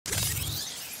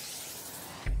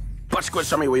What's good,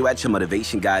 Summer? Where you at? Your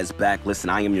motivation guys back.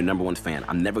 Listen, I am your #1 fan.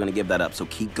 I'm never gonna give that up, so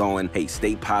keep going. Hey,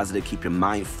 stay positive, keep your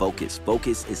mind focused.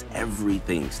 Focus is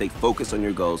everything. Stay focused on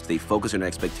your goals, stay focused on your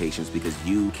expectations, because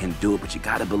you can do it, but you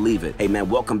gotta believe it. Hey man,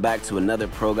 welcome back to another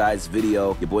ProGuides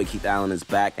video. Your boy Keith Allen is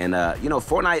back, and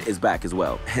Fortnite is back as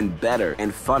well. And better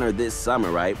and funner this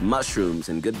summer, right? Mushrooms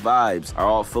and good vibes are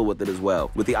all full with it as well.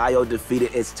 With the IO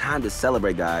defeated, it's time to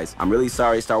celebrate, guys. I'm really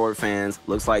sorry, Star Wars fans.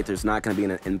 Looks like there's not gonna be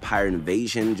an Empire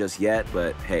invasion just yet,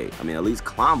 but hey, I mean, at least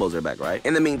Clombos are back, right?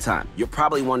 In the meantime, you're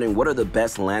probably wondering, what are the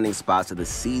best landing spots of the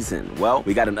season? Well,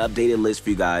 we got an updated list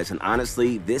for you guys, and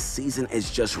honestly, this season is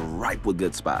just ripe with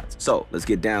good spots. So let's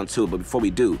get down to it, but before we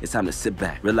do, it's time to sit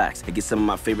back, relax, and get some of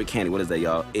my favorite candy. What is that,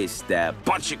 y'all? It's that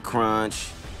Bunch of Crunch.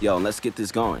 Yo, let's get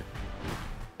this going.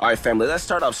 Alright family, let's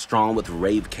start off strong with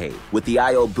Rave Cave. With the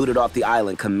IO booted off the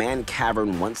island, Command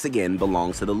Cavern once again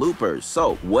belongs to the loopers.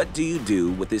 So, what do you do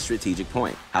with this strategic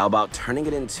point? How about turning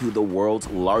it into the world's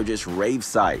largest rave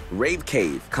site? Rave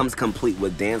Cave comes complete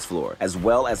with dance floor, as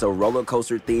well as a roller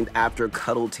coaster themed after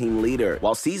Cuddle Team Leader.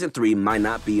 While Season 3 might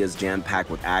not be as jam-packed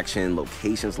with action,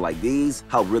 locations like these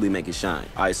help really make it shine.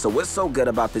 Alright, so what's so good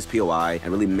about this POI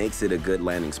and really makes it a good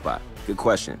landing spot? Good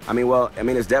question. I mean,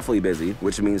 it's definitely busy,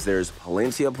 which means there's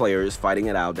plenty of players fighting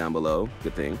it out down below.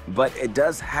 Good thing. But it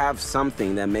does have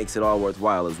something that makes it all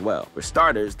worthwhile as well. For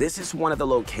starters, this is one of the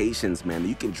locations, man, that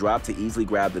you can drop to easily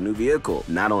grab the new vehicle.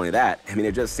 Not only that, I mean,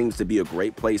 it just seems to be a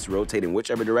great place to rotate in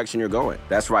whichever direction you're going.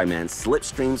 That's right, man.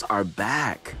 Slipstreams are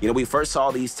back. You know, we first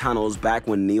saw these tunnels back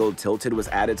when Neo Tilted was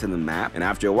added to the map, and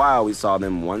after a while, we saw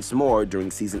them once more during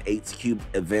Season 8's Cube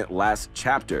event last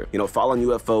chapter. You know, fallen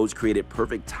UFOs created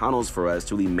perfect tunnels for us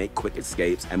to really make quick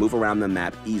escapes and move around the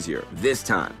map easier. This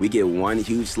time, we get one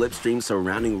huge slipstream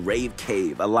surrounding Rave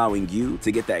Cave, allowing you to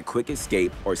get that quick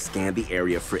escape or scan the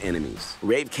area for enemies.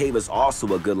 Rave Cave is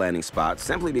also a good landing spot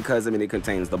simply because, it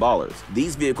contains the ballers.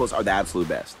 These vehicles are the absolute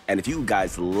best. And if you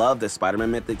guys love the Spider-Man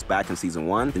mythics back in Season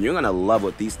 1, then you're gonna love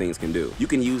what these things can do. You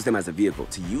can use them as a vehicle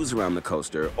to use around the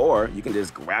coaster, or you can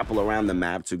just grapple around the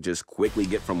map to just quickly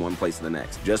get from one place to the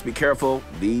next. Just be careful,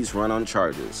 these run on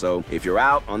charges. So if you're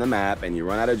out on the map and you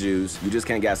run out of juice, you just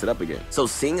can't gas it up again. So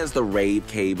seeing as the Rave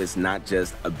Cave is not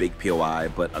just a big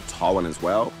POI, but a tall one as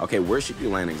well, okay, where should you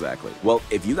land exactly? Well,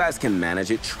 if you guys can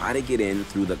manage it, try to get in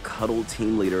through the Cuddle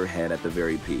Team Leader head at the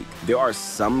very peak. There are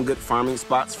some good farming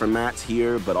spots for mats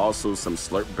here, but also some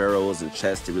slurp barrels and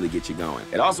chests to really get you going.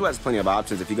 It also has plenty of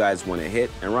options if you guys want to hit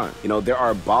and run. You know, there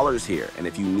are ballers here, and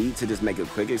if you need to just make a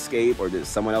quick escape, or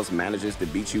just someone else manages to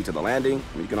beat you to the landing,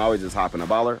 you can always just hop in a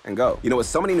baller and go. You know, with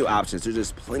so many new options, there's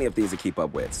just plenty of things to keep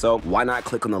up with. So why not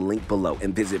click on the link below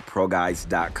and visit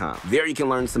ProGuides.com. There you can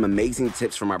learn some amazing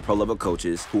tips from our pro level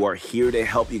coaches who are here to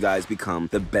help you guys become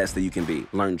the best that you can be.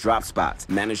 Learn drop spots,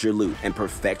 manage your loot, and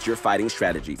perfect your fighting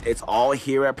strategies. It's all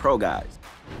here at ProGuides.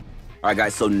 Alright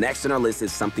guys, so next on our list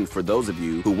is something for those of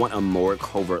you who want a more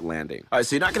covert landing. Alright,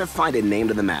 so you're not going to find it named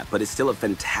on the map, but it's still a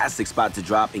fantastic spot to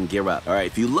drop and gear up. Alright,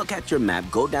 if you look at your map,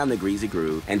 go down the Greasy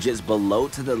Groove, and just below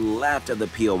to the left of the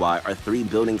POI are 3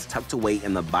 buildings tucked away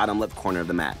in the bottom left corner of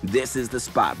the map. This is the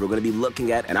spot we're going to be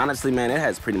looking at, and honestly man, it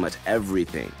has pretty much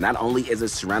everything. Not only is it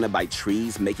surrounded by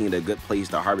trees, making it a good place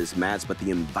to harvest mats, but the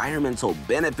environmental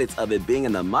benefits of it being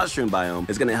in the mushroom biome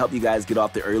is going to help you guys get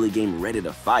off the early game ready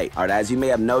to fight. Alright, as you may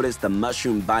have noticed, the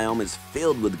mushroom biome is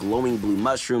filled with glowing blue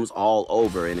mushrooms all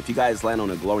over, and if you guys land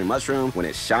on a glowing mushroom, when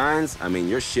it shines,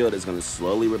 your shield is going to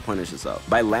slowly replenish itself.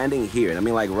 By landing here,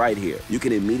 and like right here, you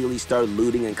can immediately start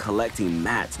looting and collecting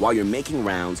mats. While you're making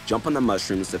rounds, jump on the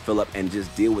mushrooms to fill up and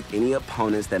just deal with any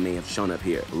opponents that may have shown up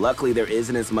here. Luckily, there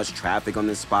isn't as much traffic on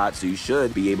this spot, so you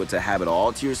should be able to have it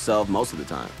all to yourself most of the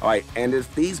time. Alright, and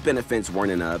if these benefits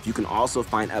weren't enough, you can also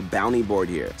find a bounty board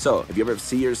here. So if you ever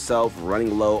see yourself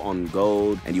running low on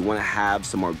gold and you want to have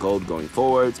some more gold going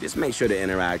forwards, just make sure to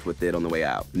interact with it on the way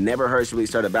out. Never hurts to really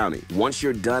start a bounty. Once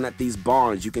you're done at these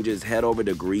barns, you can just head over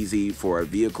to Greasy for a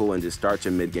vehicle and just start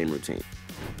your mid-game routine.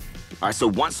 Alright, so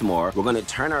once more, we're going to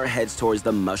turn our heads towards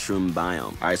the mushroom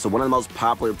biome. Alright, so one of the most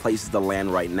popular places to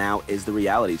land right now is the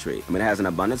reality tree. It has an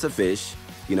abundance of fish,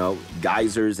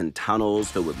 geysers and tunnels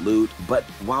filled with loot. But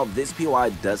while this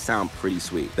POI does sound pretty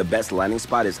sweet, the best landing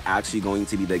spot is actually going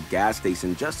to be the gas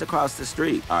station just across the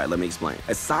street. Alright, let me explain.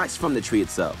 Aside from the tree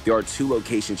itself, there are 2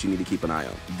 locations you need to keep an eye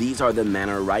on. These are the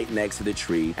manor right next to the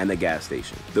tree and the gas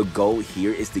station. The goal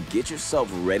here is to get yourself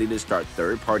ready to start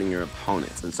third-partying your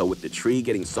opponents, and so with the tree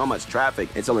getting so much traffic,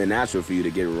 it's only natural for you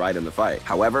to get right in the fight.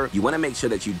 However, you want to make sure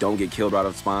that you don't get killed right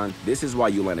off spawn. This is why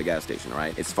you land a gas station,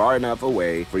 right? It's far enough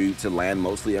away for you to land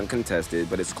most mostly uncontested,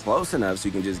 but it's close enough so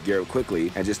you can just gear up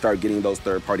quickly and just start getting those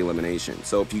third-party eliminations.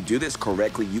 So if you do this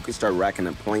correctly, you can start racking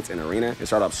up points in Arena and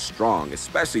start off strong,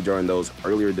 especially during those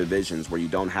earlier divisions where you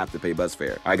don't have to pay bus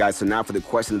fare. All right, guys, so now for the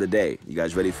question of the day. You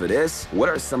guys ready for this? What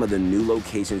are some of the new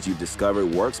locations you've discovered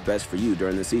works best for you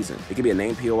during the season? It could be a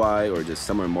named POI or just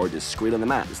somewhere more discreet on the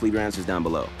map. Just leave your answers down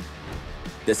below.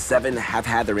 The 7 have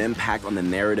had their impact on the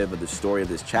narrative of the story of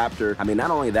this chapter. I mean,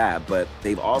 not only that, but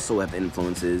they've also have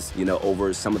influences,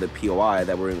 over some of the POI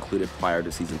that were included prior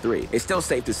to Season 3. It's still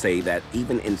safe to say that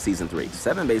even in Season 3,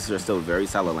 7 bases are still very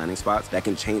solid landing spots that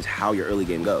can change how your early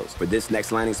game goes. For this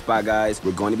next landing spot, guys,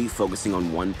 we're going to be focusing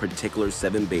on one particular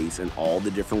 7 base and all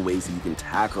the different ways that you can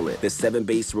tackle it. The 7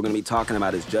 base we're going to be talking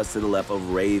about is just to the left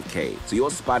of Rave Cave. So you'll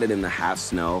spot it in the half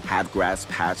snow, half grass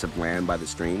patch of land by the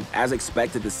stream. As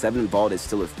expected, the 7 vault is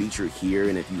still a feature here,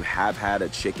 and if you have had a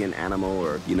chicken animal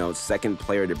or second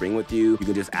player to bring with you, you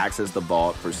can just access the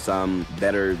vault for some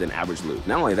better than average loot.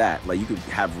 Not only that, you could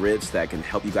have rifts that can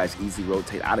help you guys easily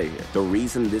rotate out of here. The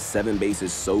reason this 7 base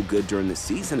is so good during the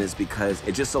season is because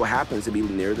it just so happens to be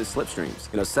near the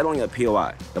slipstreams. Settling a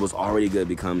POI that was already good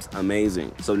becomes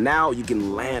amazing. So now you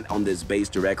can land on this base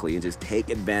directly and just take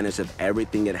advantage of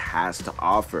everything it has to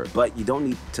offer, but you don't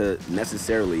need to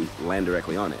necessarily land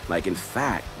directly on it. In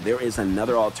fact, there is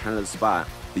another alternative spot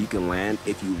that you can land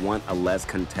if you want a less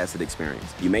contested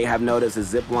experience. You may have noticed a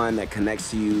zip line that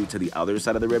connects you to the other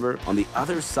side of the river. On the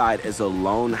other side is a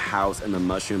lone house in the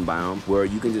mushroom biome where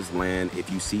you can just land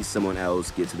if you see someone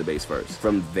else get to the base first.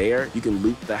 From there, you can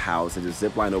loop the house and just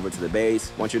zip line over to the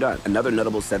base once you're done. Another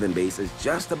notable 7 base is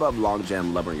just above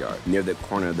Logjam Lumberyard, near the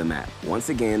corner of the map. Once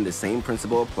again, the same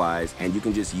principle applies, and you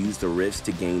can just use the rifts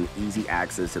to gain easy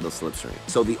access to the slipstream.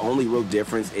 So the only real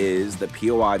difference is the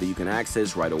POI that you can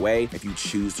access right away if you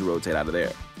choose to rotate out of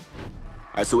there.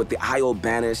 Alright, so with the IO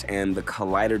banished and the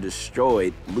Collider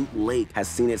destroyed, Loot Lake has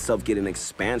seen itself get an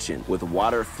expansion with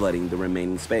water flooding the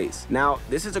remaining space. Now,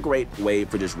 this is a great way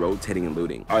for just rotating and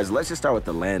looting. Alright, so let's just start with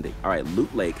the landing. Alright,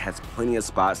 Loot Lake has plenty of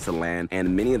spots to land,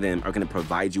 and many of them are going to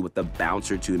provide you with the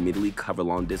bouncer to immediately cover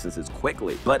long distances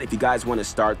quickly. But if you guys want to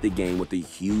start the game with a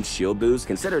huge shield boost,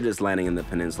 consider just landing in the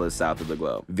peninsula south of the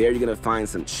globe. There you're going to find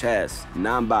some chests,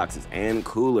 non-boxes, and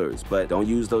coolers, but don't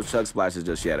use those chug splashes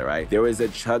just yet, alright? There is a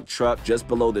chug truck just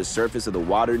below the surface of the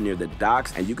water near the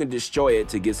docks, and you can destroy it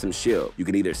to get some shield. You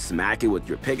can either smack it with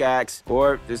your pickaxe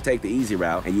or just take the easy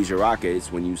route and use your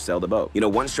rockets when you sell the boat.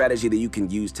 One strategy that you can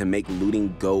use to make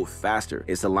looting go faster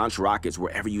is to launch rockets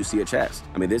wherever you see a chest.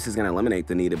 I mean, this is going to eliminate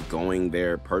the need of going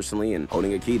there personally and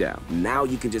holding a key down. Now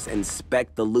you can just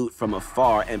inspect the loot from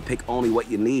afar and pick only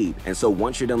what you need. And so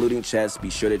once you're done looting chests,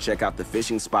 be sure to check out the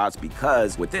fishing spots,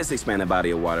 because with this expanded body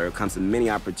of water comes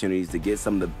many opportunities to get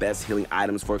some of the best healing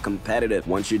items for competitive.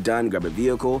 Once you're done, grab a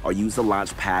vehicle or use the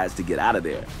launch pads to get out of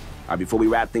there. All right, before we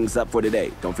wrap things up for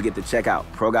today, don't forget to check out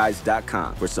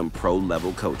ProGuides.com for some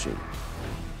pro-level coaching.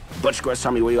 But of course,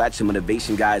 tell me where you at. Your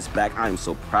motivation guys back. I am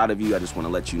so proud of you. I just want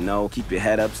to let you know, keep your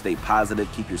head up, stay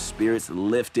positive, keep your spirits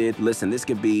lifted. Listen, this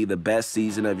could be the best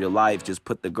season of your life. Just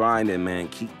put the grind in, man.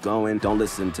 Keep going. Don't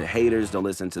listen to haters. Don't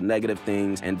listen to negative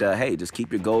things. And hey, just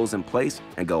keep your goals in place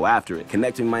and go after it.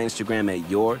 Connect with my Instagram at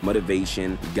Your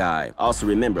Motivation Guy. Also,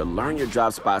 remember, learn your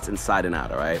drop spots inside and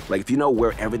out, all right? If you know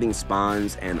where everything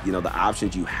spawns and, the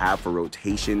options you have for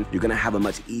rotation, you're going to have a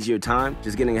much easier time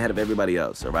just getting ahead of everybody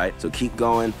else, all right? So keep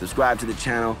going. Subscribe to the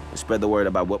channel and spread the word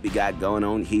about what we got going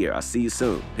on here. I'll see you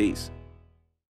soon. Peace.